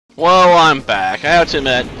Well, I'm back. I have to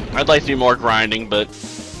admit, I'd like to do more grinding, but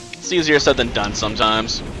it's easier said than done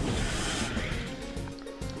sometimes.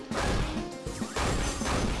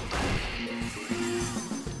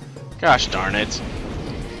 Gosh darn it.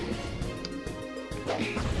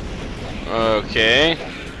 Okay.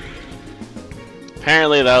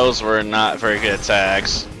 Apparently those were not very good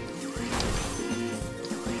attacks.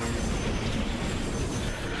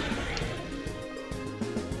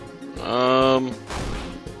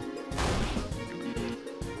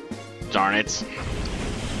 Darn it.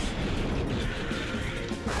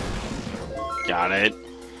 Got it.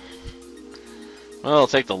 Well, I'll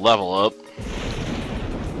take the level up.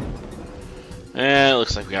 And it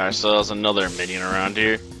looks like we got ourselves another minion around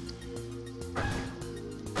here.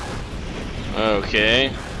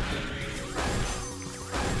 Okay.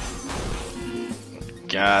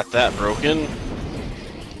 Got that broken.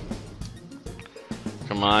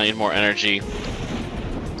 Come on, I need more energy.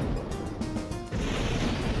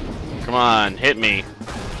 Come on, hit me.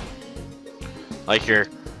 Like you're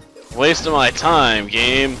wasting my time,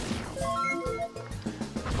 game.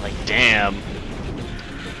 Like, damn.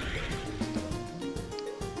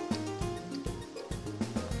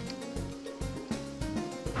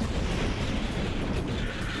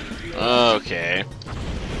 Okay.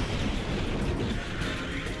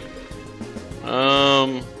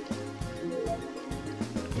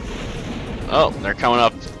 Oh, they're coming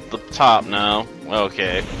up the top now.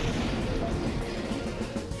 Okay.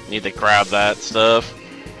 Need to grab that stuff.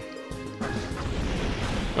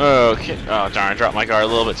 Okay. Oh, darn, I dropped my guard a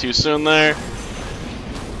little bit too soon there.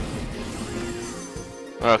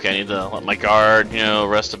 Okay, I need to let my guard,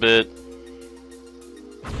 rest a bit.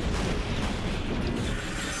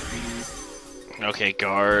 Okay,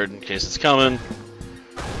 guard, in case it's coming.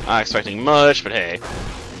 Not expecting much, but hey.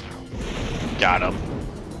 Got him.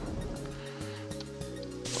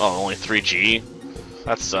 Oh, only 3G?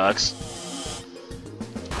 That sucks.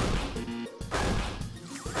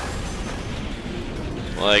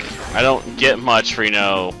 Like, I don't get much for,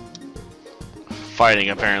 fighting,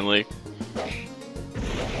 apparently.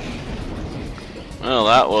 Well,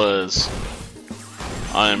 that was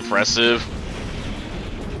unimpressive,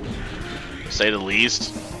 to say the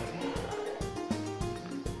least.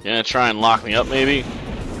 You gonna try and lock me up, maybe?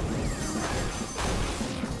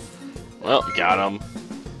 Well, got him.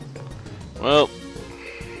 Well,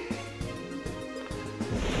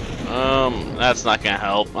 that's not gonna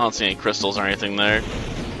help. I don't see any crystals or anything there.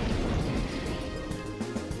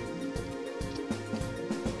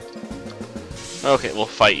 Okay, we'll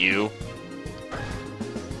fight you.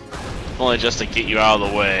 Only just to get you out of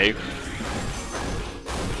the way.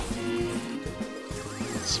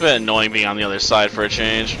 It's a bit annoying being on the other side for a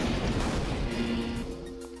change.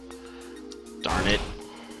 Darn it.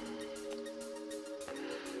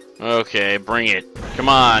 Okay, bring it. Come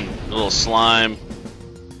on, little slime.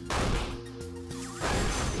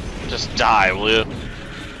 Just die, will you? I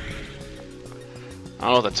don't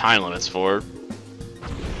know what the time limit's for.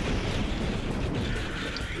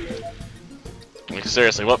 Like,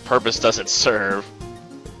 seriously, what purpose does it serve?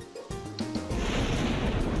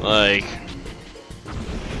 Like...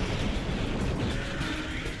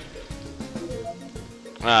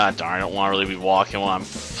 Ah, darn, I don't want to really be walking while I'm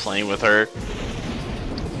playing with her.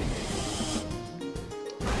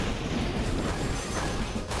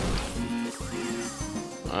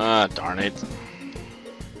 Ah, darn it.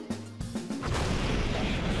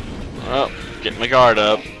 Oh, get my guard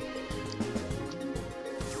up.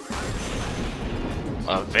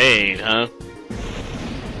 Evade, huh?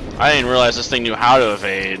 I didn't realize this thing knew how to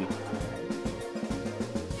evade.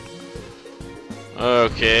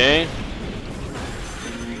 Okay.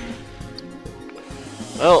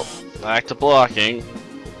 Well, back to blocking.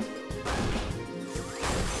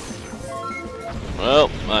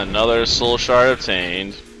 Well, another soul shard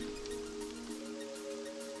obtained.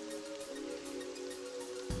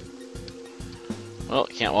 Well,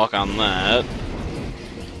 can't walk on that.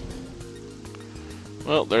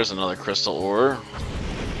 Well, there's another crystal ore.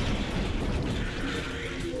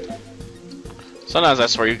 Sometimes I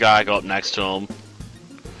swear you gotta go up next to him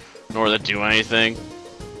in order to do anything.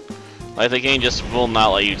 Like, the game just will not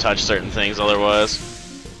let you touch certain things otherwise.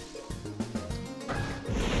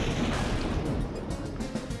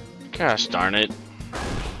 Gosh darn it.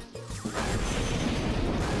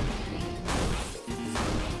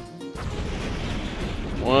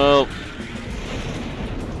 Well...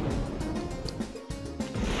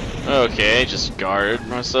 Okay, just guard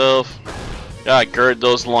myself. Gotta gird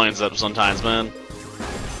those loins up sometimes, man.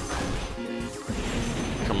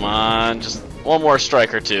 Come on, just one more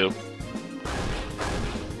strike or two.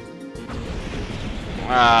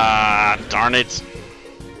 Ah, darn it.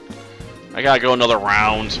 I gotta go another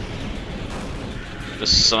round.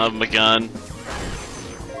 This son of a gun.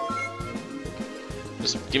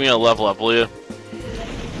 Just give me a level up, will you?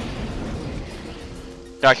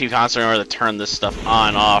 Gotta keep concentrating on to turn this stuff on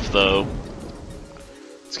and off, though.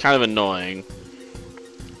 It's kind of annoying.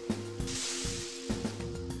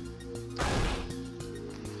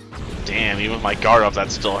 Damn, even with my guard up,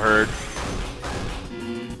 that still hurt.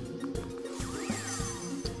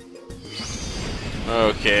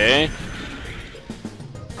 Okay.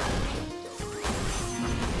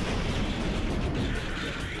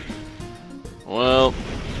 Well,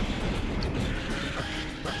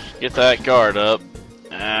 get that guard up.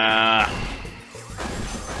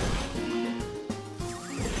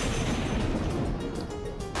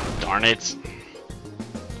 Darn it.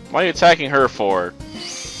 Why are you attacking her for?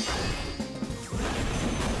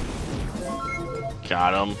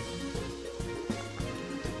 Got him.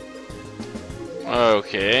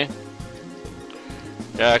 Okay.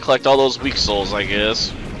 Gotta collect all those weak souls, I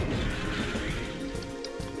guess.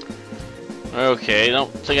 Okay,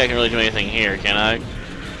 don't think I can really do anything here, can I?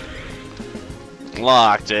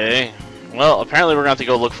 Locked, eh? Well, apparently we're gonna have to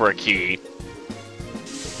go look for a key.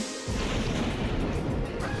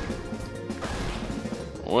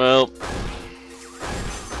 Well...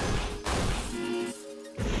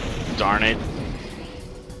 darn it.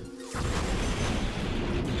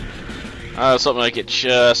 Something like it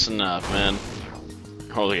just enough, man.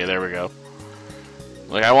 Oh, yeah, there we go.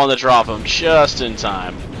 Like, I wanted to drop him just in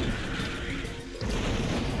time.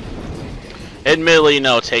 Admittedly, you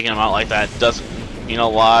know, taking him out like that doesn't mean a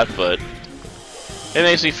lot, but it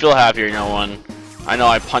makes me feel happier, you know, when I know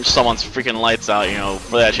I punched someone's freaking lights out, you know,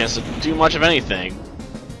 for that chance to do much of anything.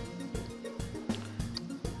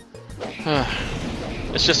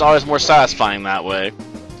 It's just always more satisfying that way.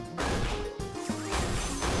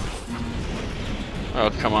 Oh,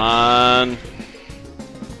 come on.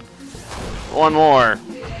 One more.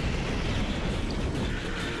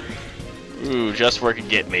 Ooh, just where it could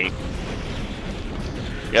get me.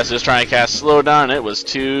 Guess I was trying to cast slow down, it was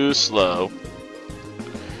too slow.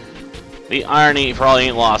 The irony probably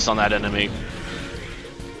ain't lost on that enemy.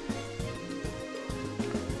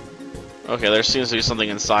 Okay, there seems to be something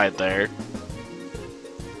inside there.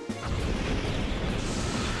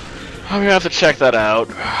 I'm gonna have to check that out.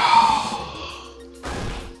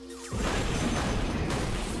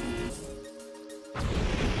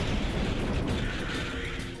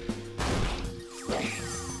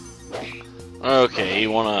 Okay,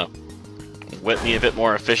 you wanna whip me a bit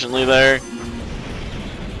more efficiently there?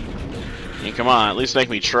 I mean, come on, at least make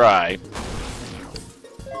me try.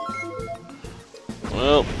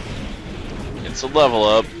 Well, it's a level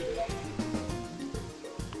up.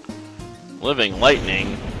 Living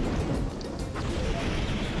lightning.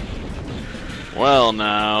 Well,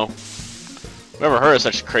 now. Never heard of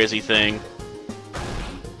such a crazy thing.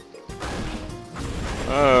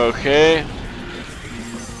 Okay.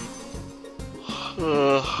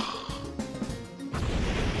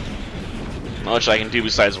 Not much I can do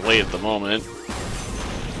besides wait at the moment.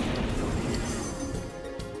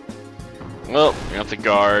 Well, we have to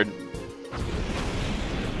guard.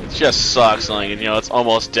 It just sucks, like, you know, it's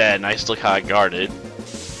almost dead and I still can't guard it.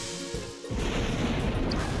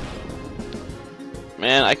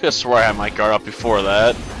 Man, I could have swore I had my guard up before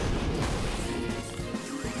that.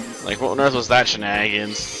 Like, what on earth was that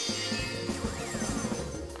shenanigans?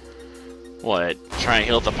 What? Try and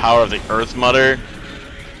heal with the power of the Earth Mother?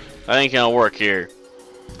 That ain't gonna work here.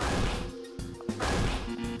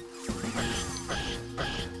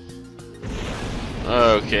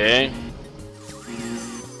 Okay.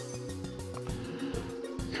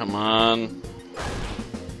 Come on.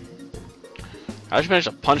 How'd you manage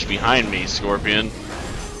to punch behind me, Scorpion?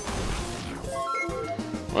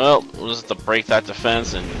 Well, we'll just have to break that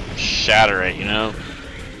defense and shatter it, you know?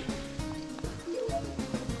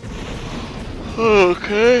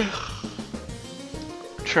 Okay.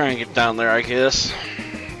 Try and get down there, I guess.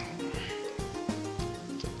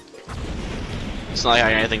 It's not like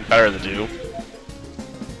I got anything better to do.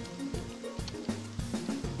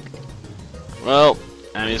 Well,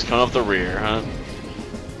 enemy's coming up the rear, huh?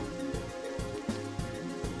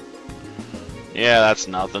 Yeah, that's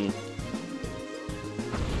nothing.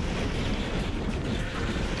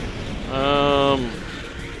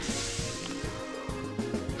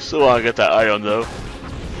 Still wanna get that item though.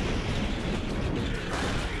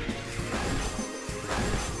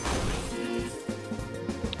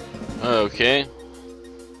 Okay.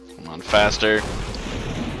 Come on, faster.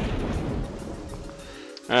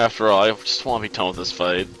 After all, I just want to be done with this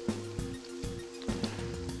fight.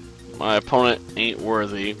 My opponent ain't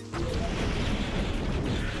worthy.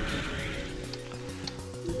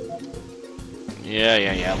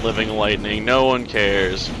 Yeah. Living lightning. No one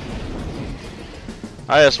cares.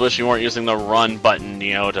 I just wish you weren't using the run button,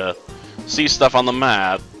 you know, to see stuff on the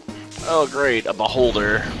map. Oh, great. A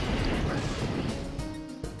beholder.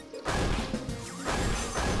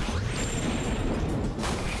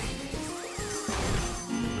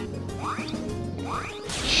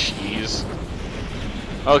 Jeez.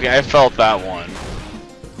 Okay, I felt that one.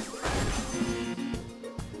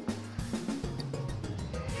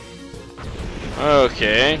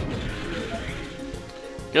 Okay.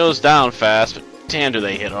 Goes down fast, but damn do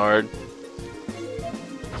they hit hard.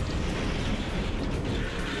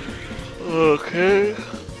 Okay.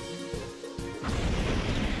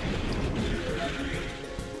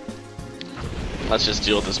 Let's just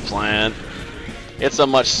deal with this plant. It's a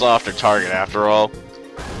much softer target after all.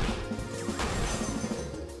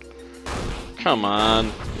 Come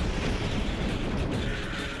on.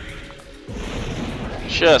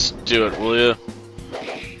 Just do it, will you?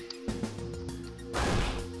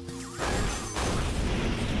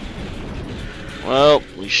 Well,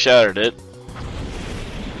 we shattered it.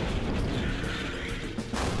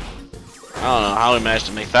 I don't know how we managed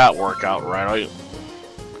to make that work out right.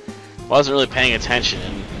 I wasn't really paying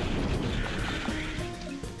attention.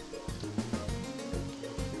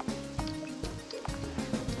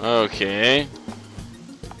 Okay.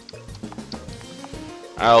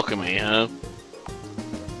 Alchemy, huh?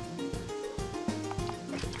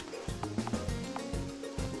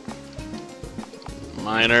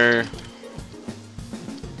 Minor.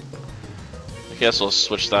 I guess we'll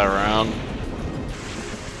switch that around.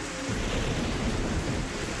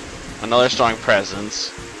 Another strong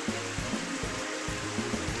presence.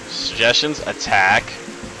 Suggestions? Attack.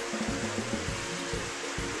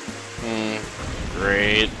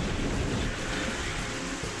 Great.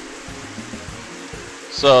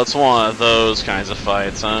 So it's one of those kinds of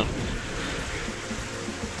fights, huh?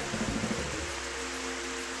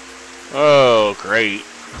 Oh, great.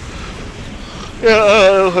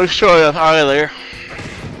 Yeah, let's show you either.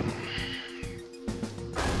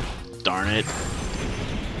 Darn it.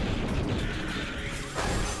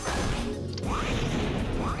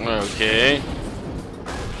 Okay.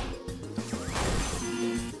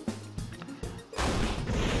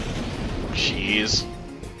 Jeez.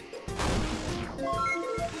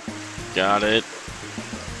 Got it.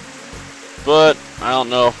 But I don't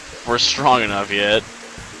know if we're strong enough yet.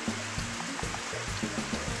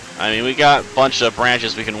 I mean, we got a bunch of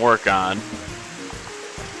branches we can work on.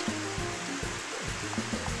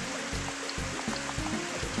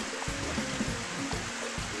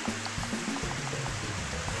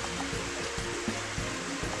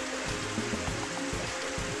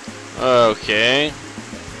 Okay.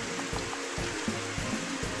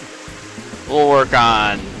 We'll work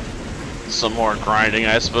on some more grinding,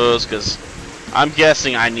 I suppose, because I'm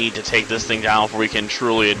guessing I need to take this thing down before we can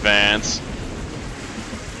truly advance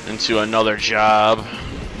into another job.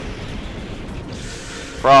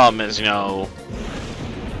 Problem is, you know,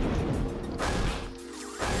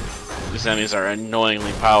 these enemies are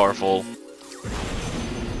annoyingly powerful.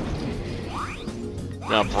 They're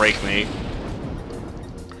gonna break me.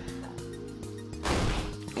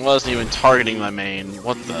 I wasn't even targeting my main.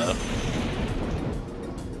 What the?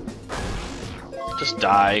 Just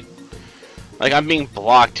die. Like, I'm being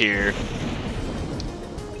blocked here.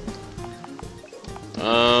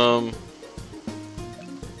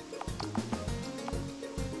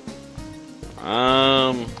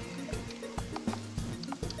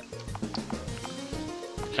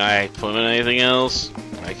 Can I put in anything else?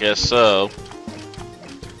 I guess so.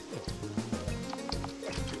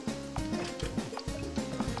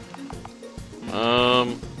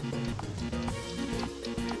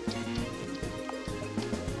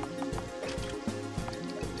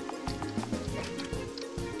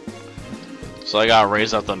 So I gotta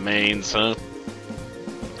raise up the mains, huh?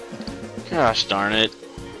 Gosh darn it.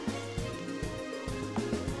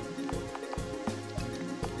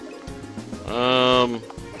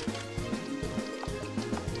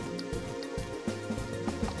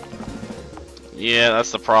 Yeah,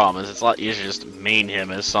 that's the problem, is it's a lot easier to just main him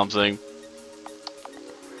as something.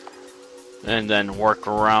 And then work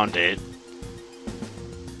around it.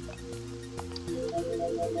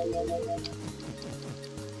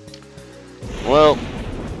 Well,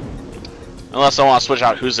 unless I want to switch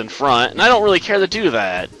out who's in front, and I don't really care to do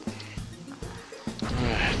that.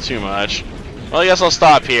 Too much. Well, I guess I'll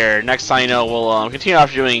stop here. Next time, you know, we'll continue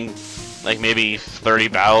after doing, like, maybe 30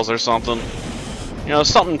 battles or something. You know,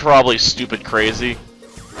 something probably stupid crazy.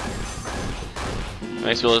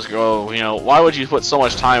 Makes me just go, you know, why would you put so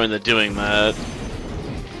much time into doing that?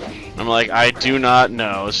 I'm like, I do not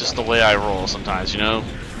know. It's just the way I roll sometimes, you know?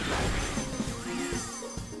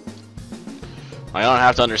 I don't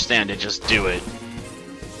have to understand it, just do it.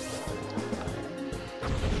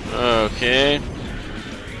 Okay.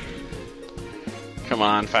 Come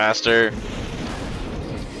on, faster.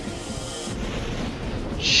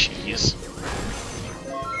 Jeez.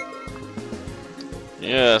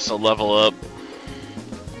 Yes, I'll level up.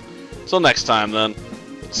 Till next time then.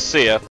 See ya.